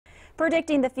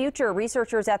Predicting the future,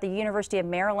 researchers at the University of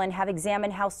Maryland have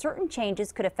examined how certain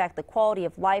changes could affect the quality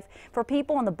of life for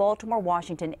people in the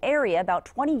Baltimore-Washington area about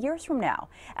 20 years from now.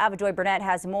 Ava Joy Burnett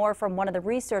has more from one of the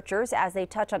researchers as they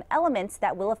touch on elements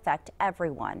that will affect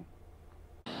everyone.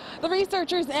 The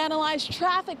researchers analyze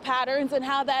traffic patterns and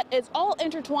how that is all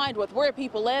intertwined with where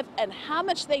people live and how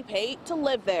much they pay to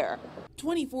live there.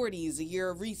 2040 is a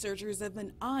year researchers have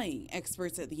been eyeing.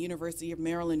 Experts at the University of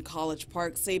Maryland College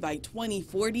Park say by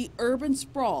 2040, urban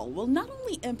sprawl will not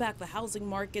only impact the housing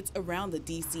markets around the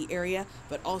D.C. area,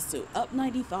 but also up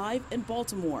 95 in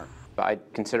Baltimore. I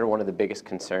consider one of the biggest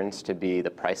concerns to be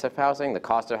the price of housing, the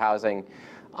cost of housing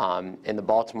in the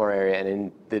Baltimore area and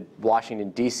in the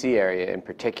Washington, D.C. area in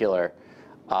particular.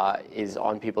 Is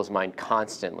on people's mind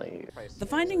constantly. The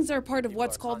findings are part of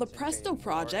what's called the Presto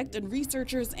Project, and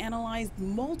researchers analyzed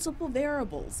multiple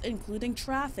variables, including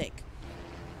traffic.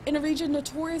 In a region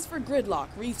notorious for gridlock,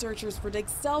 researchers predict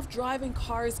self-driving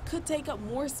cars could take up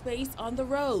more space on the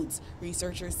roads.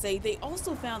 Researchers say they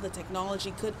also found the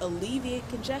technology could alleviate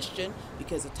congestion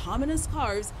because autonomous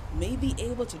cars may be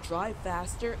able to drive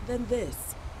faster than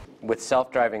this. With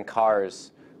self-driving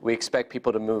cars, we expect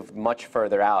people to move much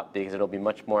further out because it'll be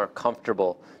much more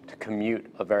comfortable to commute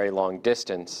a very long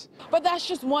distance. But that's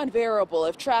just one variable.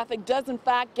 If traffic does in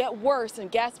fact get worse and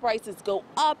gas prices go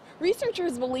up,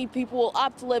 researchers believe people will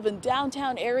opt to live in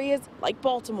downtown areas like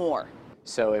Baltimore.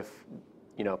 So if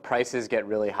prices get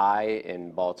really high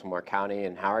in Baltimore County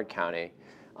and Howard County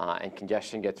and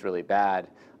congestion gets really bad,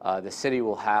 the city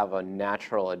will have a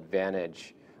natural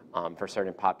advantage for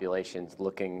certain populations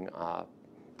looking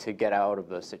to get out of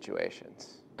those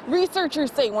situations.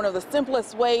 Researchers say one of the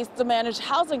simplest ways to manage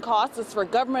housing costs is for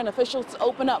government officials to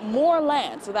open up more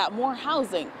land so that more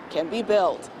housing can be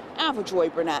built. Ava Joy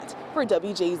Burnett for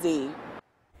WJZ.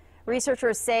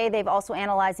 Researchers say they've also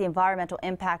analyzed the environmental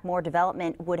impact more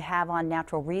development would have on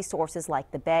natural resources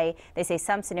like the bay. They say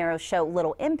some scenarios show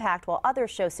little impact while others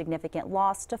show significant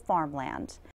loss to farmland.